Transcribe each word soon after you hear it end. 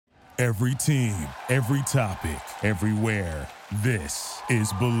Every team, every topic, everywhere. This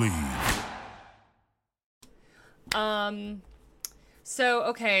is Believe. So,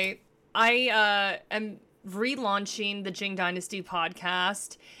 okay, I am relaunching the Jing Dynasty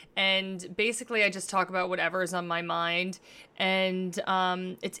podcast, and basically I just talk about whatever is on my mind. And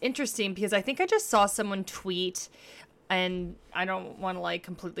it's interesting because I think I just saw someone tweet, and I don't want to like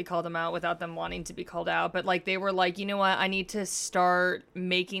completely call them out without them wanting to be called out, but like they were like, you know what, I need to start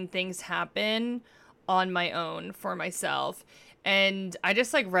making things happen on my own for myself. And I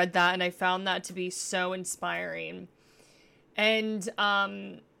just like read that and I found that to be so inspiring. And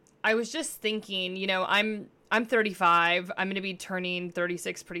I was just thinking, you know, I'm 35. I'm going to be turning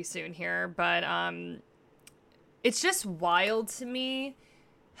 36 pretty soon here, but it's just wild to me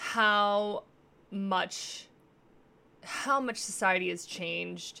how much society has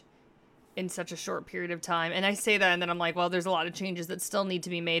changed in such a short period of time. And I say that and then I'm like, well, there's a lot of changes that still need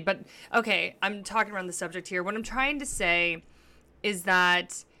to be made. But okay, I'm talking around the subject here. What I'm trying to say is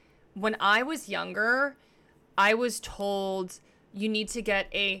that when I was younger, I was told you need to get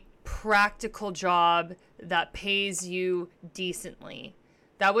a practical job that pays you decently.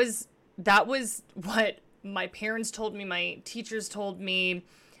 That was what my parents told me, my teachers told me,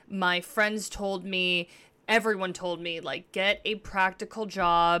 my friends told me, everyone told me, like, get a practical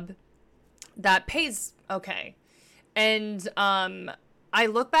job that pays okay. And I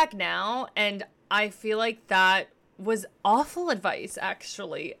look back now and I feel like that was awful advice,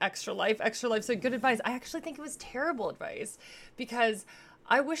 actually. Extra Life's a good advice. I actually think it was terrible advice because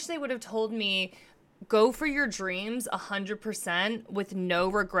I wish they would have told me, go for your dreams 100% with no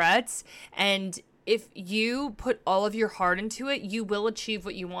regrets. And if you put all of your heart into it, you will achieve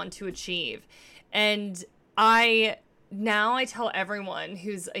what you want to achieve. And I tell everyone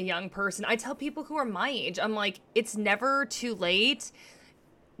who's a young person, I tell people who are my age, I'm like, it's never too late.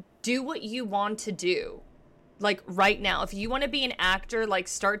 Do what you want to do. Like right now, if you want to be an actor, like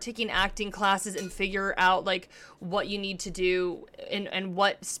start taking acting classes and figure out like what you need to do and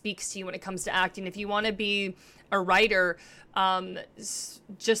what speaks to you when it comes to acting. If you want to be a writer,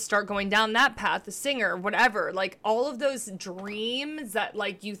 just start going down that path, a singer, whatever. Like all of those dreams that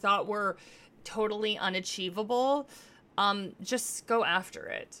like you thought were totally unachievable, just go after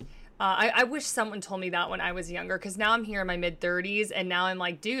it. I wish someone told me that when I was younger, because now I'm here in my mid-30s and now I'm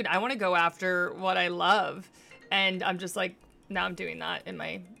like, dude, I want to go after what I love. And I'm just like, now I'm doing that in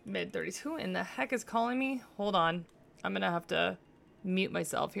my mid-30s. Who in the heck is calling me? Hold on. I'm going to have to mute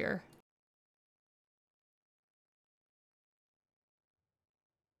myself here.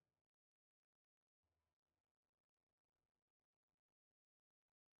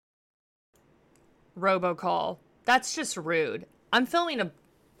 Robocall. That's just rude. I'm filming a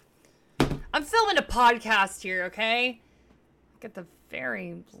podcast here, okay? At the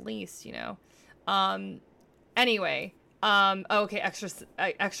very least, you know. Anyway, okay,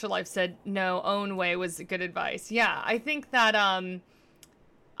 Extra Life said no, own way was good advice. Yeah, I think that I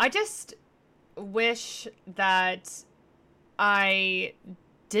just wish that I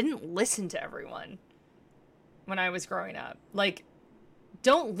didn't listen to everyone when I was growing up. Like,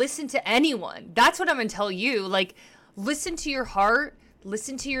 don't listen to anyone. That's what I'm gonna tell you. Like, listen to your heart,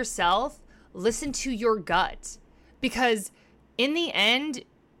 listen to yourself, listen to your gut. Because in the end,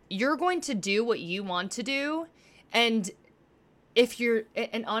 you're going to do what you want to do. And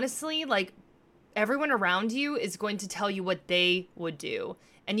and honestly, like everyone around you is going to tell you what they would do.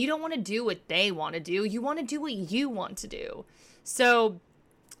 And you don't want to do what they want to do. You want to do what you want to do. So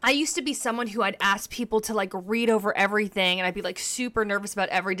I used to be someone who I'd ask people to like read over everything and I'd be like super nervous about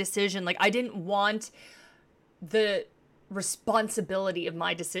every decision. Like I didn't want the responsibility of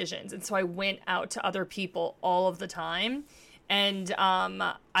my decisions. And so I went out to other people all of the time. And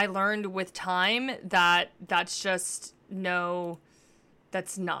I learned with time that that's not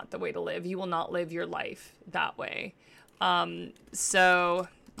the way to live. You will not live your life that way. So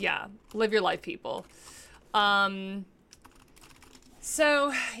yeah, live your life, people. So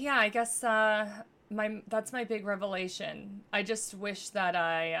yeah, I guess that's my big revelation. I just wish that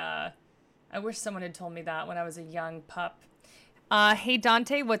I wish someone had told me that when I was a young pup. Hey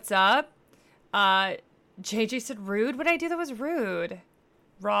Dante, what's up? JJ said rude. What did I do that was rude?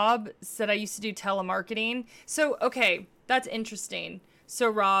 Rob said I used to do telemarketing. So, okay, that's interesting. So,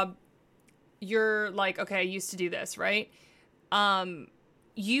 Rob, you're like, okay, I used to do this, right?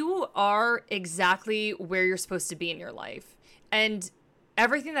 You are exactly where you're supposed to be in your life. And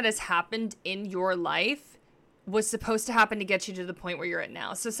everything that has happened in your life was supposed to happen to get you to the point where you're at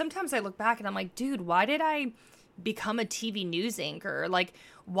now. So sometimes I look back and I'm like, dude, why did I become a TV news anchor? Like,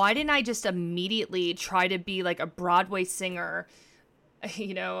 why didn't I just immediately try to be like a Broadway singer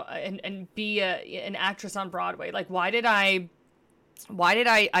and be an actress on Broadway? Like, why did I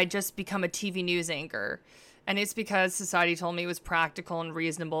just become a TV news anchor? And it's because society told me it was practical and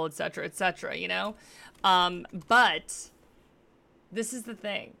reasonable, et cetera, you know? But this is the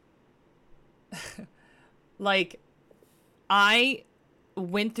thing. Like, I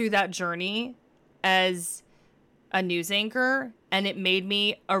went through that journey as a news anchor, and it made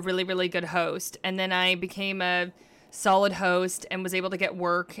me a really, really good host. And then I became a solid host and was able to get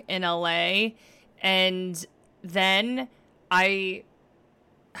work in LA. And then I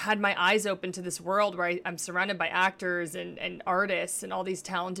had my eyes open to this world where I'm surrounded by actors and artists and all these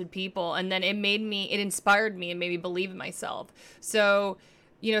talented people. And then it inspired me and made me believe in myself. So,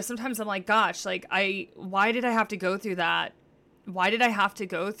 sometimes I'm like, gosh, like why did I have to go through that? Why did I have to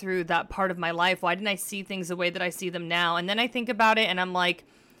go through that part of my life? Why didn't I see things the way that I see them now? And then I think about it and I'm like,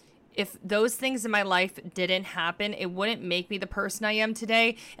 if those things in my life didn't happen, it wouldn't make me the person I am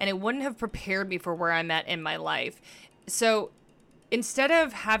today. And it wouldn't have prepared me for where I'm at in my life. So instead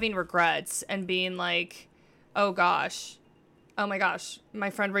of having regrets and being like, oh my gosh, my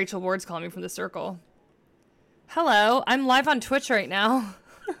friend Rachel Ward's calling me from the circle. Hello, I'm live on Twitch right now.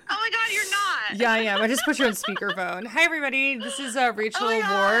 Oh my God, you're not. Yeah, I am. I just put you on speakerphone. Hi, everybody. This is Rachel Ward.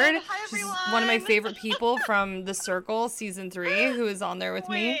 Hi, everyone. She's one of my favorite people from The Circle, season 3, who is on there with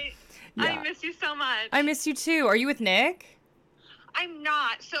me. Yeah. I miss you so much. I miss you too. Are you with Nick? I'm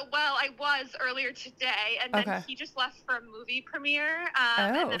not. I was earlier today, and then he just left for a movie premiere.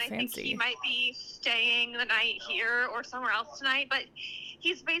 And then I think he might be staying the night here or somewhere else tonight. But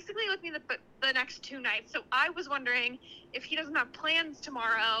he's basically with me the next 2 nights. So I was wondering, if he doesn't have plans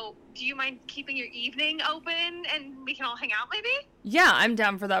tomorrow, do you mind keeping your evening open and we can all hang out maybe? Yeah, I'm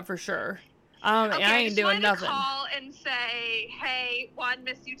down for that for sure. Okay, I ain't doing nothing. To call and say, hey, Juan,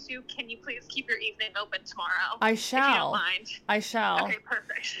 miss you too. Can you please keep your evening open tomorrow? I shall. If you don't mind. I shall. Okay,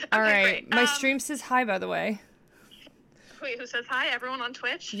 perfect. All right. Great. My stream says hi, by the way. Wait, who says hi? Everyone on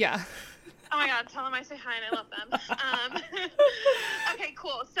Twitch? Yeah. Oh my God, tell them I say hi and I love them. Okay,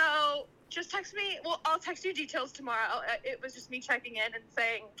 cool. So just text me. Well, I'll text you details tomorrow. It was just me checking in and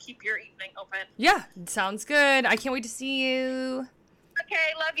saying, keep your evening open. Yeah, sounds good. I can't wait to see you. Okay,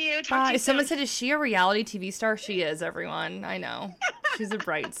 love you. Talk to you someone soon. said, is she a reality TV star? She is, everyone. I know. She's a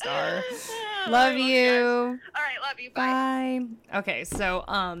bright star. Love you. All right, love you. Bye. Bye. Okay,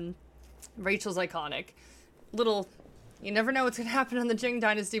 so Rachel's iconic. You never know what's going to happen on the Jing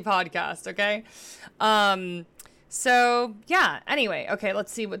Dynasty podcast, okay? So, yeah, anyway. Okay,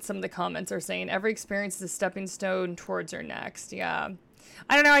 let's see what some of the comments are saying. Every experience is a stepping stone towards your next. Yeah.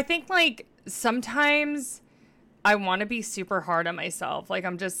 I don't know. I think, like, sometimes I want to be super hard on myself. Like,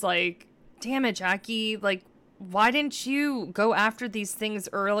 I'm just like, damn it, Jackie. Like, why didn't you go after these things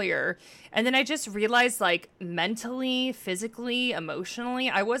earlier? And then I just realized, like, mentally, physically, emotionally,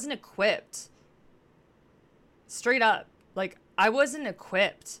 I wasn't equipped. Straight up. Like, I wasn't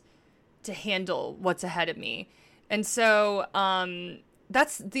equipped to handle what's ahead of me. And so,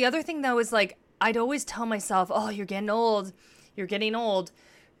 that's the other thing, though, is, like, I'd always tell myself, oh, you're getting old. You're getting old.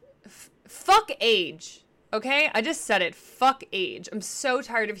 Fuck age. Okay? I just said it. Fuck age. I'm so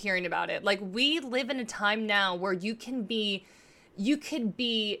tired of hearing about it. Like, we live in a time now where you could be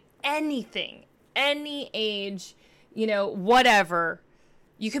anything, any age, whatever.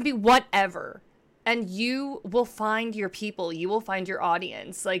 You can be whatever. And you will find your people. You will find your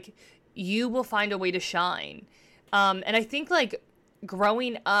audience. Like, you will find a way to shine. And I think, like,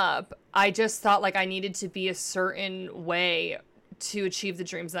 growing up, I just thought, like, I needed to be a certain way to achieve the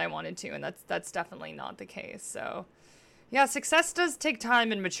dreams that I wanted to. And that's definitely not the case. So, yeah, success does take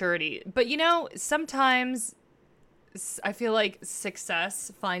time and maturity. But, sometimes I feel like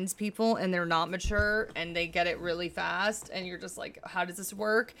success finds people and they're not mature and they get it really fast. And you're just like, how does this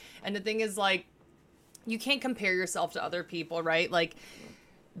work? And the thing is, like, you can't compare yourself to other people, right? Like,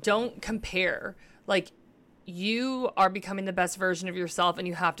 don't compare. Like, you are becoming the best version of yourself and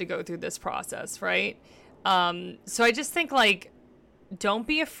you have to go through this process, right? So I just think, like, don't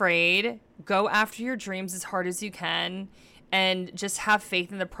be afraid. Go after your dreams as hard as you can and just have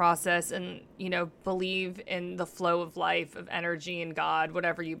faith in the process and, believe in the flow of life, of energy and God,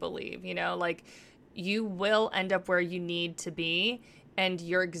 whatever you believe, like, you will end up where you need to be and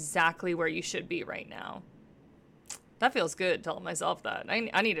you're exactly where you should be right now. That feels good, telling myself that.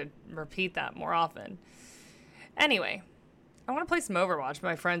 I need to repeat that more often. Anyway, I want to play some Overwatch, but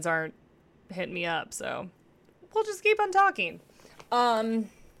my friends aren't hitting me up, so we'll just keep on talking.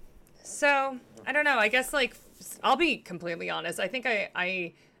 So, I don't know. I guess, like, I'll be completely honest. I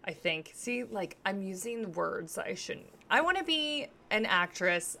think see, like, I'm using words that I shouldn't. I want to be an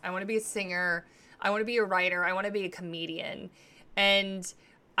actress. I want to be a singer. I want to be a writer. I want to be a comedian. And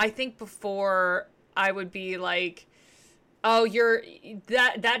I think before I would be like, oh,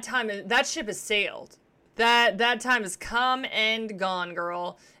 that ship has sailed. That time has come and gone,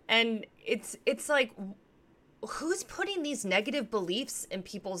 girl. And it's like, who's putting these negative beliefs in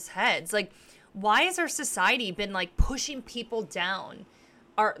people's heads? Like, why has our society been like pushing people down?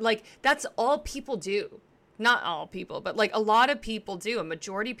 That's all people do. Not all people, but like a lot of people do. A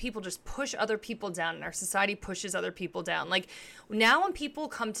majority of people just push other people down, and our society pushes other people down. Like, now when people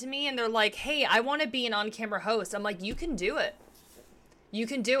come to me and they're like, hey, I want to be an on-camera host, I'm like, you can do it. You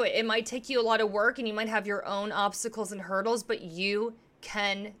can do it. It might take you a lot of work and you might have your own obstacles and hurdles, but you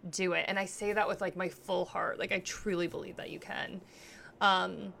can do it. And I say that with like my full heart. Like, I truly believe that you can.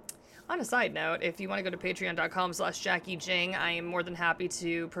 On a side note, if you want to go to patreon.com/Jackie Jing, I am more than happy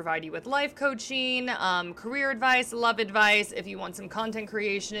to provide you with life coaching, career advice, love advice. If you want some content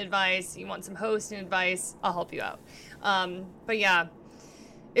creation advice, you want some hosting advice, I'll help you out. But yeah,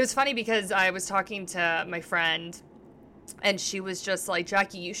 it was funny because I was talking to my friend and she was just like,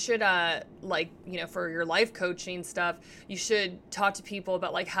 Jackie, you should, for your life coaching stuff, you should talk to people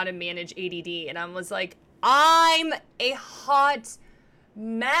about like how to manage ADD. And I was like, I'm a hot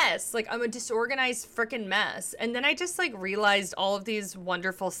mess. Like, I'm a disorganized freaking mess. And then I just like realized all of these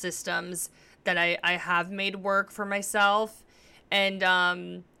wonderful systems that I have made work for myself. And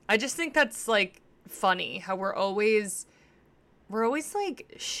I just think that's like funny how we're always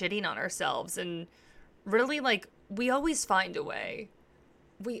like shitting on ourselves, and really like we always find a way.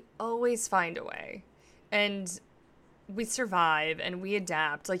 We always find a way. And we survive and we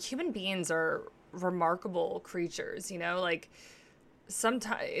adapt. Like, human beings are remarkable creatures, you know? Like,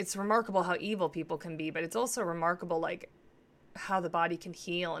 sometimes it's remarkable how evil people can be, but it's also remarkable like how the body can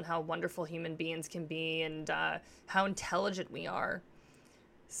heal and how wonderful human beings can be, and how intelligent we are.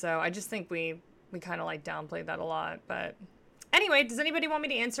 So I just think we kind of like downplay that a lot. But anyway, does anybody want me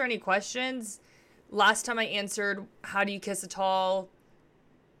to answer any questions? Last time I answered, how do you kiss a tall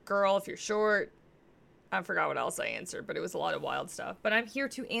girl if you're short? I forgot what else I answered, but it was a lot of wild stuff. But I'm here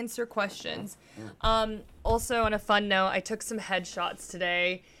to answer questions. Also, on a fun note, I took some headshots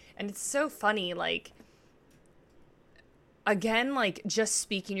today, and it's so funny, like, again, like, just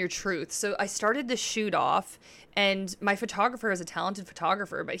speaking your truth. So I started the shoot off, and my photographer is a talented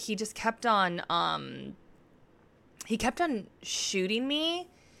photographer, but he just kept on shooting me,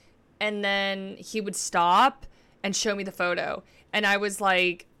 and then he would stop and show me the photo. And I was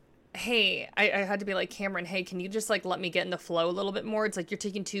like, hey, I had to be like, Cameron, hey, can you just like let me get in the flow a little bit more? It's like you're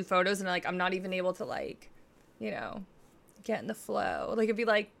taking 2 photos and like I'm not even able to like, you know, get in the flow. Like, it'd be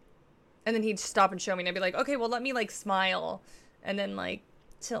like, and then he'd stop and show me, and I'd be like, okay, well, let me like smile and then like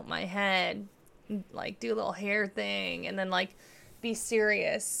tilt my head and, like, do a little hair thing, and then like be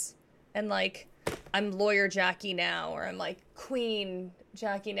serious and like I'm lawyer Jackie now, or I'm like queen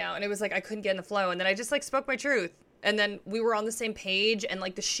Jackie now. And it was like I couldn't get in the flow, and then I just like spoke my truth. And then we were on the same page, and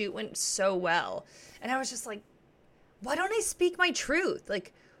like the shoot went so well. And I was just like, why don't I speak my truth?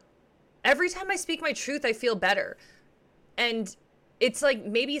 Like, every time I speak my truth, I feel better. And it's like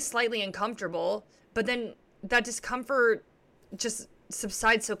maybe slightly uncomfortable, but then that discomfort just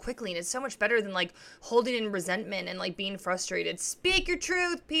subsides so quickly. And it's so much better than like holding in resentment and like being frustrated. Speak your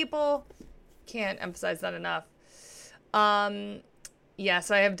truth, people. Can't emphasize that enough.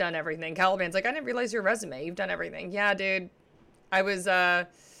 Yes, I have done everything. Caliban's like, I didn't realize your resume. You've done everything. Yeah, dude. I've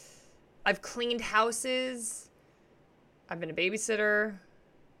cleaned houses. I've been a babysitter.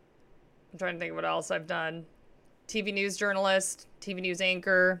 I'm trying to think of what else I've done. TV news journalist, TV news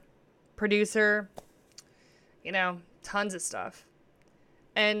anchor, producer. You know, tons of stuff.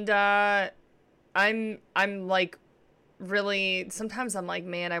 And I'm like really, sometimes I'm like,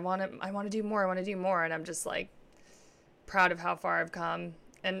 man, I want to do more. And I'm just like, proud of how far I've come.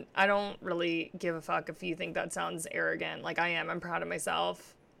 And I don't really give a fuck if you think that sounds arrogant. Like, I am. I'm proud of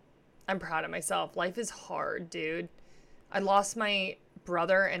myself. Life is hard, dude. I lost my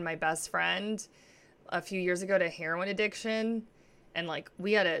brother and my best friend a few years ago to heroin addiction. And like,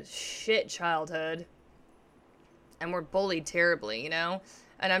 we had a shit childhood and we're bullied terribly, you know?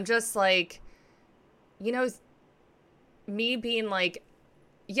 And I'm just like, you know, me being like,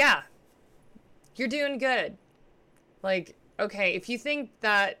 yeah, you're doing good. Like, okay, if you think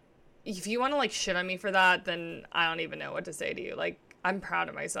that, if you want to, like, shit on me for that, then I don't even know what to say to you. Like, I'm proud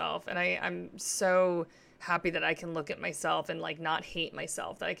of myself, and I'm so happy that I can look at myself and, like, not hate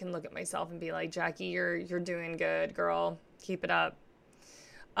myself, that I can look at myself and be like, Jackie, you're doing good, girl. Keep it up.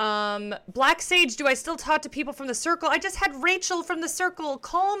 Black Sage, do I still talk to people from the circle? I just had Rachel from the circle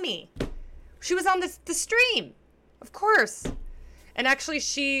call me. She was on the stream. Of course. And actually,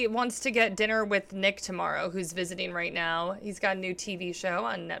 she wants to get dinner with Nick tomorrow, who's visiting right now. He's got a new TV show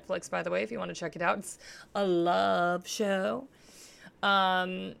on Netflix, by the way, if you want to check it out. It's a love show.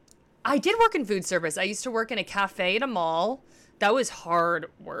 I did work in food service. I used to work in a cafe at a mall. That was hard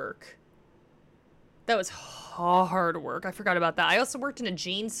work. I forgot about that. I also worked in a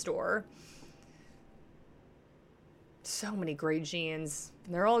jeans store. So many great jeans.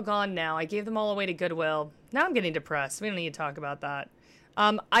 They're all gone now. I gave them all away to Goodwill. Now I'm getting depressed. We don't need to talk about that.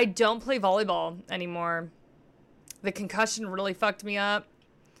 I don't play volleyball anymore. The concussion really fucked me up.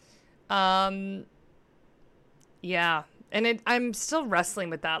 Yeah. And I'm still wrestling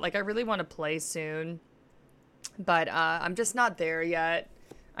with that. Like, I really want to play soon. But I'm just not there yet.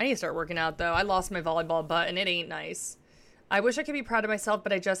 I need to start working out, though. I lost my volleyball butt, and it ain't nice. I wish I could be proud of myself,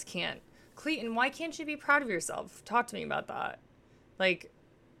 but I just can't. Clayton, why can't you be proud of yourself? Talk to me about that. Like,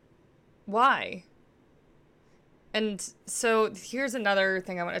 why? And so here's another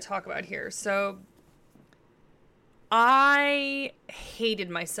thing I want to talk about here. So I hated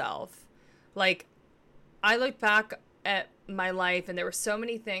myself. Like, I look back at my life and there were so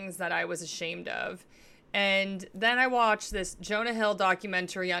many things that I was ashamed of. And then I watched this Jonah Hill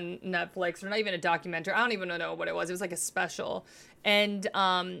documentary on Netflix, or not even a documentary. I don't even know what it was. It was like a special. And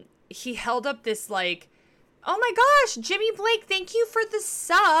he held up this, like, oh my gosh, Jimmy Blake, thank you for the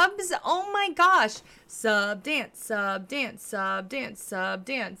subs. Oh my gosh. Sub dance, sub dance, sub dance, sub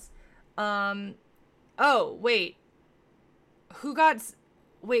dance. Oh, wait.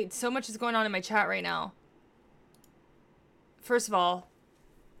 Wait, so much is going on in my chat right now. First of all,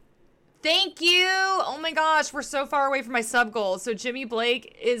 thank you. Oh my gosh, we're so far away from my sub goal. So Jimmy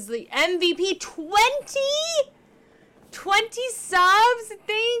Blake is the MVP. 20 subs.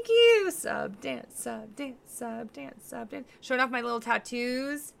 Thank you. Sub dance, sub dance, sub dance, sub dance. Showing off my little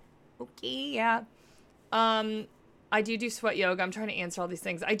tattoos. Okay, yeah. I do sweat yoga. I'm trying to answer all these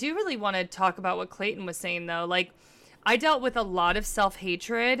things. I do really want to talk about what Clayton was saying, though. Like, I dealt with a lot of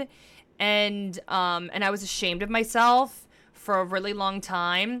self-hatred, and I was ashamed of myself for a really long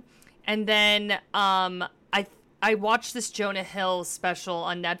time. And then I watched this Jonah Hill special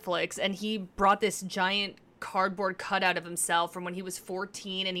on Netflix, and he brought this giant cardboard cutout of himself from when he was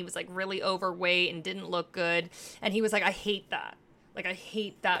 14, and he was like really overweight and didn't look good. And he was like, I hate that. Like, I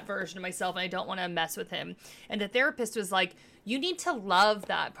hate that version of myself, and I don't want to mess with him. And the therapist was like, you need to love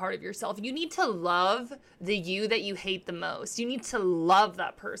that part of yourself. You need to love the you that you hate the most. You need to love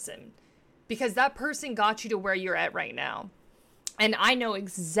that person, because that person got you to where you're at right now. And I know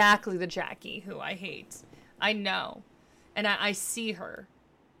exactly the Jackie who I hate. I know. And I see her.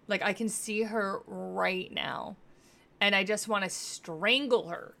 Like, I can see her right now. And I just want to strangle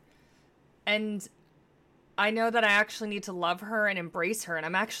her. And I know that I actually need to love her and embrace her. And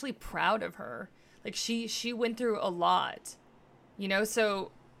I'm actually proud of her. Like, she went through a lot. You know,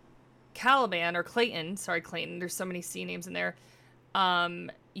 so Caliban, or Clayton, sorry, Clayton, there's so many C names in there.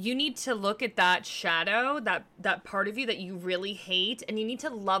 You need to look at that shadow, that part of you that you really hate, and you need to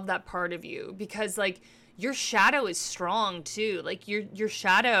love that part of you, because, like, your shadow is strong too. Like, your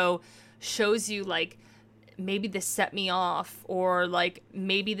shadow shows you, like, maybe this set me off, or like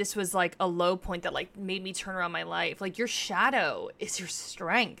maybe this was like a low point that like made me turn around my life. Like, your shadow is your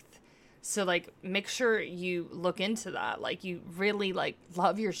strength. So, like, make sure you look into that. Like, you really, like,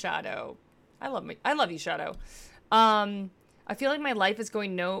 love your shadow. I love you, shadow. I feel like my life is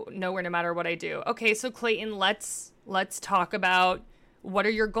going nowhere no matter what I do. Okay, so Clayton, let's talk about, what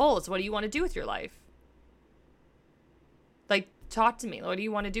are your goals? What do you want to do with your life? Like, talk to me. What do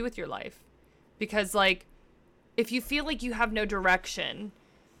you want to do with your life? Because, like, if you feel like you have no direction,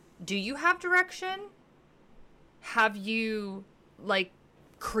 do you have direction? Have you, like,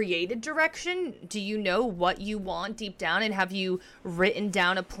 created direction? Do you know what you want deep down, and have you written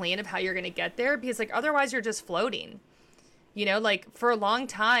down a plan of how you're going to get there? Because, like, otherwise you're just floating. You know, like, for a long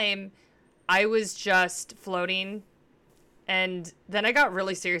time, I was just floating, and then I got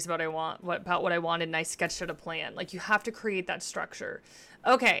really serious about what I wanted, and I sketched out a plan. Like, you have to create that structure.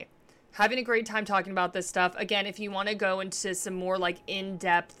 Okay, having a great time talking about this stuff. Again, if you want to go into some more, like,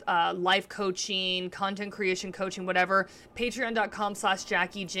 in-depth life coaching, content creation coaching, whatever,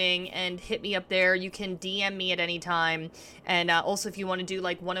 patreon.com/Jackie Jing, and hit me up there. You can DM me at any time. And also, if you want to do,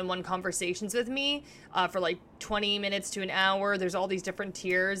 like, one-on-one conversations with me for, like, 20 minutes to an hour, there's all these different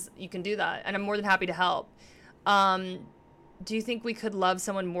tiers. You can do that, and I'm more than happy to help. Do you think we could love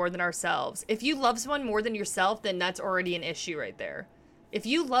someone more than ourselves? If you love someone more than yourself, then that's already an issue right there. If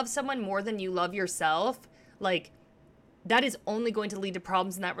you love someone more than you love yourself, like, that is only going to lead to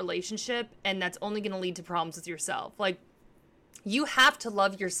problems in that relationship, and that's only going to lead to problems with yourself. Like, you have to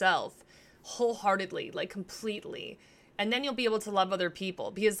love yourself wholeheartedly, like, completely. and then you'll be able to love other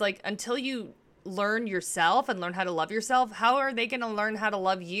people. Because like until you learn yourself and learn how to love yourself, how are they going to learn how to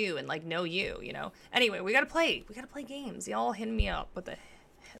love you and like know you, you know? Anyway, we got to play games. Y'all hit me up with the...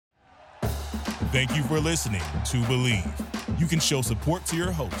 Thank you for listening to Believe. You can show support to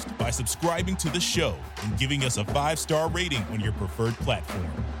your host by subscribing to the show and giving us a 5-star rating on your preferred platform.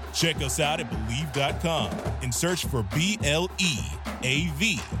 Check us out at Believe.com and search for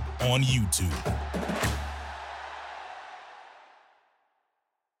BLEAV on YouTube.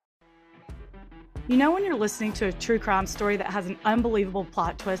 You know when you're listening to a true crime story that has an unbelievable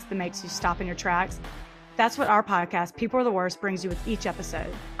plot twist that makes you stop in your tracks? That's what our podcast, People Are the Worst, brings you with each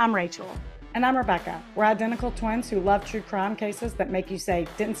episode. I'm Rachel. And I'm Rebecca. We're identical twins who love true crime cases that make you say,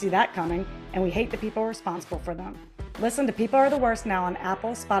 didn't see that coming, and we hate the people responsible for them. Listen to People Are the Worst now on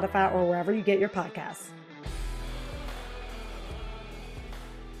Apple, Spotify, or wherever you get your podcasts.